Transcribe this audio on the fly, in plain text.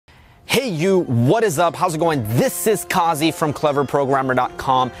Hey you, what is up? How's it going? This is Kazi from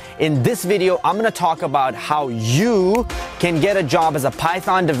cleverprogrammer.com. In this video, I'm going to talk about how you can get a job as a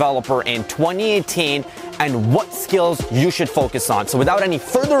Python developer in 2018 and what skills you should focus on. So without any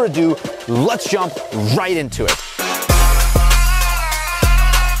further ado, let's jump right into it.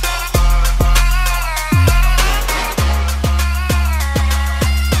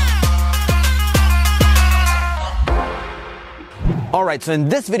 Alright, so in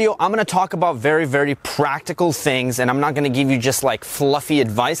this video, I'm going to talk about very practical things, and I'm not going to give you just like fluffy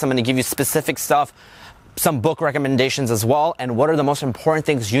advice. I'm going to give you specific stuff, some book recommendations as well, and what are the most important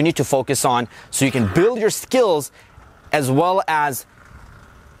things you need to focus on so you can build your skills as well as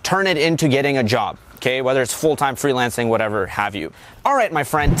turn it into getting a job, okay? Whether it's full-time, freelancing, whatever have you. Alright, my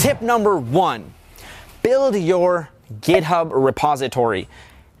friend, tip number 1, build your GitHub repository.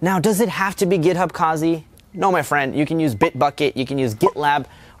 Now, does it have to be GitHub, Kazi? No, my friend, you can use Bitbucket, you can use GitLab,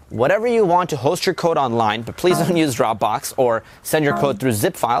 whatever you want to host your code online, but please don't use Dropbox or send your code through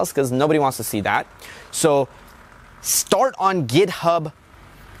zip files because nobody wants to see that. So start on GitHub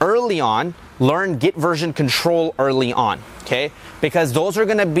early on, learn Git version control early on, okay? Because those are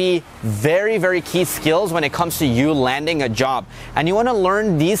gonna be very key skills when it comes to you landing a job. And you wanna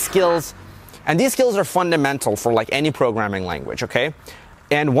learn these skills, and these skills are fundamental for like any programming language, okay?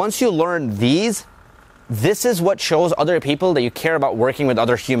 And once you learn these, this is what shows other people that you care about working with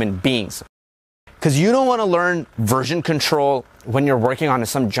other human beings. Because you don't want to learn version control when you're working on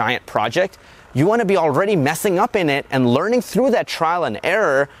some giant project. You want to be already messing up in it and learning through that trial and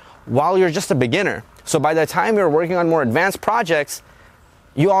error while you're just a beginner. So by the time you're working on more advanced projects,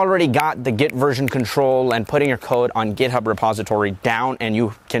 you already got the Git version control and putting your code on GitHub repository down, and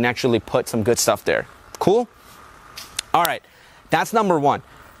you can actually put some good stuff there. Cool? All right, that's number 1.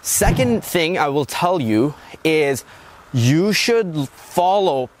 Second thing I will tell you is you should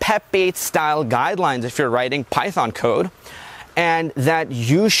follow PEP8 style guidelines if you're writing Python code, and that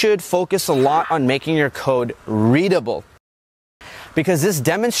you should focus a lot on making your code readable. Because this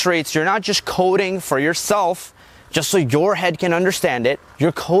demonstrates you're not just coding for yourself, just so your head can understand it,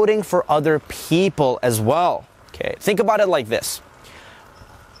 you're coding for other people as well. Okay, think about it like this.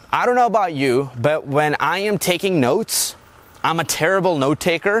 I don't know about you, but when I am taking notes, I'm a terrible note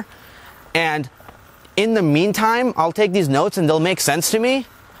taker, and in the meantime, I'll take these notes and they'll make sense to me.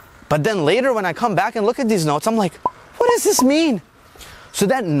 But then later when I come back and look at these notes, I'm like, what does this mean? So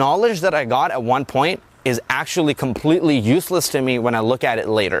that knowledge that I got at one point is actually completely useless to me when I look at it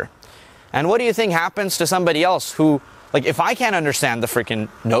later. And what do you think happens to somebody else who, like, if I can't understand the freaking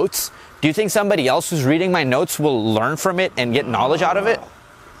notes, do you think somebody else who's reading my notes will learn from it and get knowledge out of it?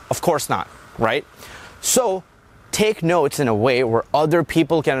 Of course not, right? So take notes in a way where other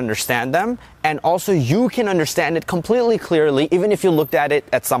people can understand them, and also you can understand it completely clearly, even if you looked at it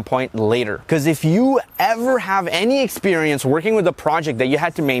at some point later. Because if you ever have any experience working with a project that you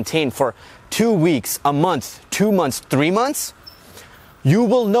had to maintain for 2 weeks, a month, 2 months, 3 months, you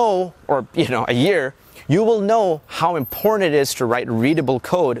will know, or a year, you will know how important it is to write readable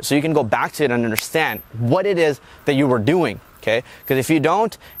code so you can go back to it and understand what it is that you were doing. Okay? Because if you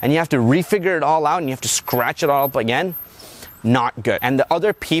don't, and you have to refigure it all out and you have to scratch it all up again, not good. And the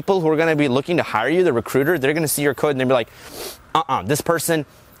other people who are going to be looking to hire you, the recruiter, they're going to see your code and they'll be like, this person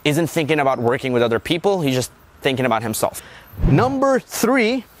isn't thinking about working with other people, he's just thinking about himself. Number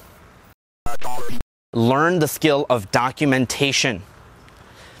 3, learn the skill of documentation.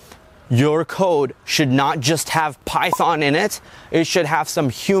 Your code should not just have Python in it, it should have some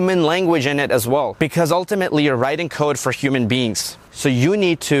human language in it as well. Because ultimately you're writing code for human beings. So you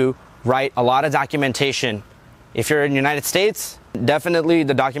need to write a lot of documentation. If you're in the United States, definitely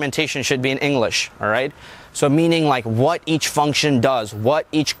the documentation should be in English, all right? So meaning like what each function does, what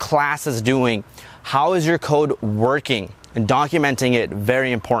each class is doing, how is your code working, and documenting it,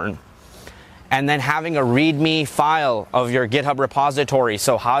 very important. And then having a Readme file of your GitHub repository.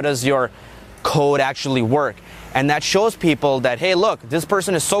 So how does your code actually work? And that shows people that, hey, look, this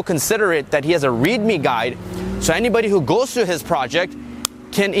person is so considerate that he has a Readme guide. So anybody who goes to his project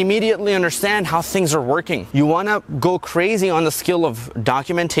can immediately understand how things are working. You want to go crazy on the skill of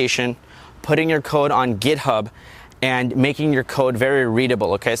documentation, putting your code on GitHub, and making your code very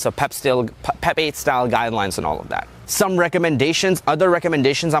readable, okay? So PEP8 style guidelines and all of that. Some recommendations, other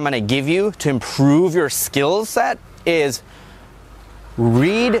recommendations I'm gonna give you to improve your skill set is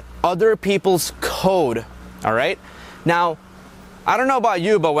read other people's code, all right? Now, I don't know about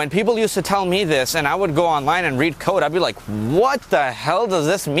you, but when people used to tell me this and I would go online and read code, I'd be like, what the hell does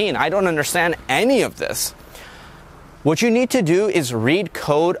this mean? I don't understand any of this. What you need to do is read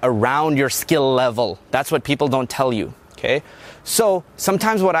code around your skill level. That's what people don't tell you. Okay, so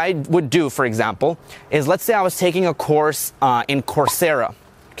sometimes what I would do, for example, is let's say I was taking a course in Coursera,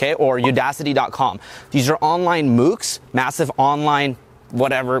 okay, or Udacity.com. These are online MOOCs, massive online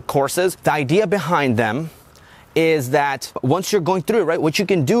whatever courses. The idea behind them is that once you're going through it, right, what you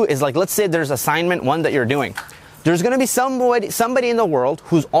can do is, like, let's say there's assignment 1 that you're doing. There's going to be somebody in the world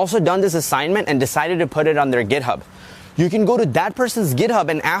who's also done this assignment and decided to put it on their GitHub. You can go to that person's GitHub,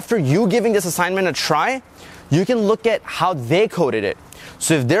 and after you giving this assignment a try, you can look at how they coded it.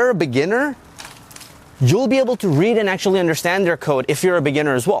 So if they're a beginner, you'll be able to read and actually understand their code if you're a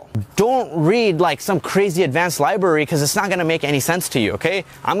beginner as well. Don't read like some crazy advanced library, because it's not going to make any sense to you, okay?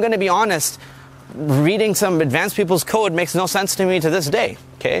 I'm going to be honest, reading some advanced people's code makes no sense to me to this day,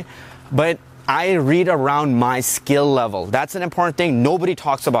 okay? But I read around my skill level. That's an important thing. Nobody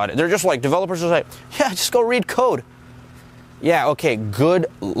talks about it. They're just like, developers are like, yeah, just go read code. Yeah, okay, good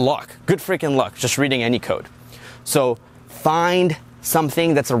luck. Good freaking luck just reading any code. So find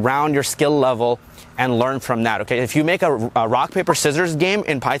something that's around your skill level and learn from that, okay? If you make a rock, paper, scissors game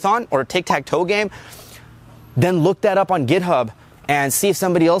in Python or a tic-tac-toe game, then look that up on GitHub and see if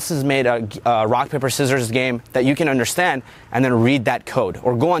somebody else has made a rock, paper, scissors game that you can understand, and then read that code.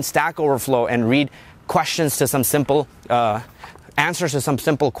 Or go on Stack Overflow and read questions to some simple, answers to some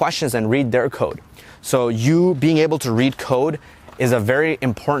simple questions and read their code. So you being able to read code is a very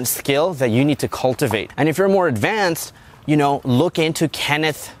important skill that you need to cultivate. And if you're more advanced, you know, look into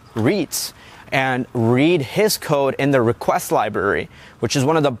Kenneth Reitz and read his code in the request library, which is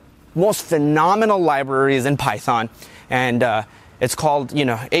one of the most phenomenal libraries in Python. And it's called, you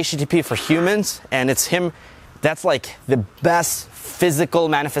know, HTTP for humans, and it's him. That's like the best physical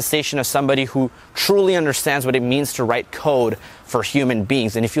manifestation of somebody who truly understands what it means to write code for human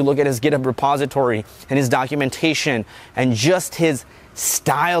beings. And if you look at his GitHub repository and his documentation and just his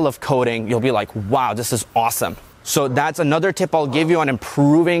style of coding, you'll be like, wow, this is awesome. So that's another tip I'll give you on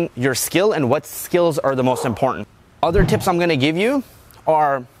improving your skill and what skills are the most important. Other tips I'm going to give you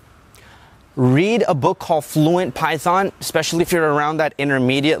are read a book called Fluent Python, especially if you're around that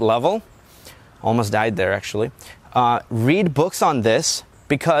intermediate level. Almost died there, actually. Read books on this,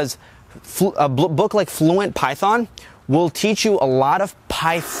 because a book like Fluent Python will teach you a lot of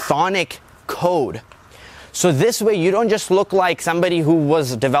Pythonic code. So this way you don't just look like somebody who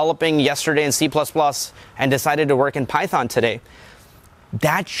was developing yesterday in C++ and decided to work in Python today.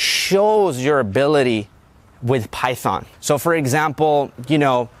 That shows your ability with Python. So for example, you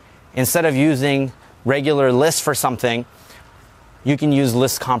know, instead of using regular lists for something, you can use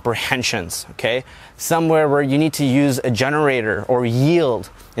list comprehensions, okay? Somewhere where you need to use a generator or yield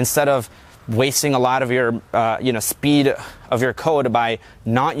instead of wasting a lot of your speed of your code by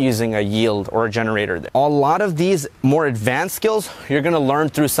not using a yield or a generator. A lot of these more advanced skills you're going to learn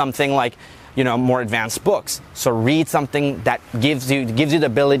through something like, you know, more advanced books. So read something that gives you the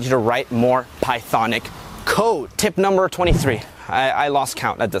ability to write more Pythonic code. Tip number 23. I lost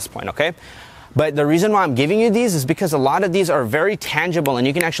count at this point, okay? But the reason why I'm giving you these is because a lot of these are very tangible and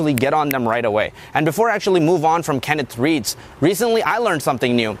you can actually get on them right away. And before I actually move on from Kenneth Reitz, recently I learned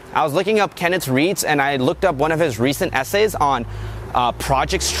something new. I was looking up Kenneth Reitz and I looked up one of his recent essays on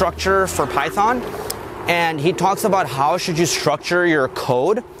project structure for Python. And he talks about how should you structure your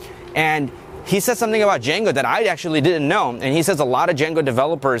code. And he said something about Django that I actually didn't know. And he says a lot of Django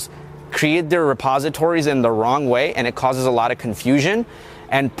developers create their repositories in the wrong way and it causes a lot of confusion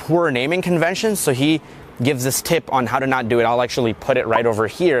and poor naming conventions. So he gives this tip on how to not do it. I'll actually put it right over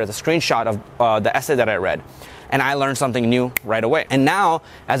here, the screenshot of the essay that I read. And I learned something new right away. And now,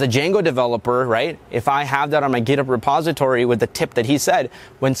 as a Django developer, right, if I have that on my GitHub repository with the tip that he said,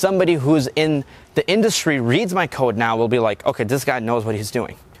 when somebody who's in the industry reads my code now, will be like, okay, this guy knows what he's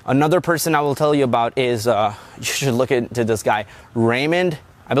doing. Another person I will tell you about is, you should look into this guy, Raymond.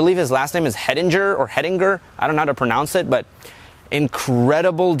 I believe his last name is Hettinger or Hettinger. I don't know how to pronounce it, but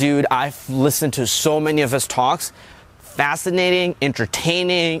incredible dude. I've listened to so many of his talks. Fascinating,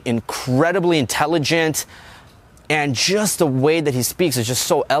 entertaining, incredibly intelligent, and just the way that he speaks is just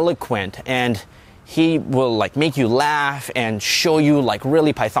so eloquent. And he will like make you laugh and show you like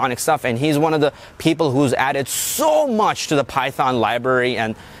really Pythonic stuff. And he's one of the people who's added so much to the Python library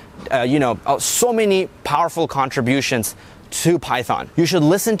and so many powerful contributions to Python. You should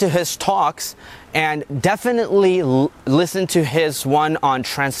listen to his talks and definitely listen to his one on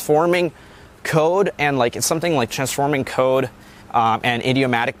transforming code and like it's something like transforming code and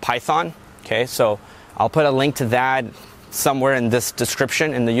idiomatic Python. Okay, so I'll put a link to that somewhere in this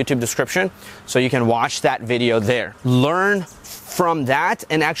description, in the YouTube description, so you can watch that video there. Learn from that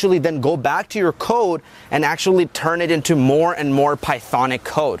and actually then go back to your code and actually turn it into more and more Pythonic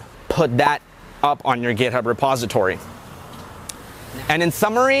code. Put that up on your GitHub repository. And in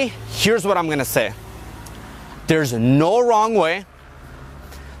summary, here's what I'm gonna say. There's no wrong way.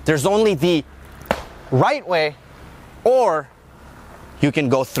 There's only the right way, or you can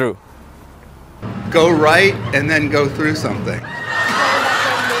go through. Go right and then go through something.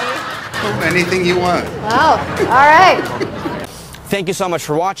 Anything you want. Wow, all right. Thank you so much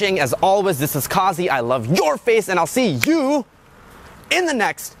for watching. As always, this is Kazi. I love your face, and I'll see you in the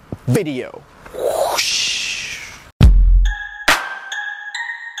next video.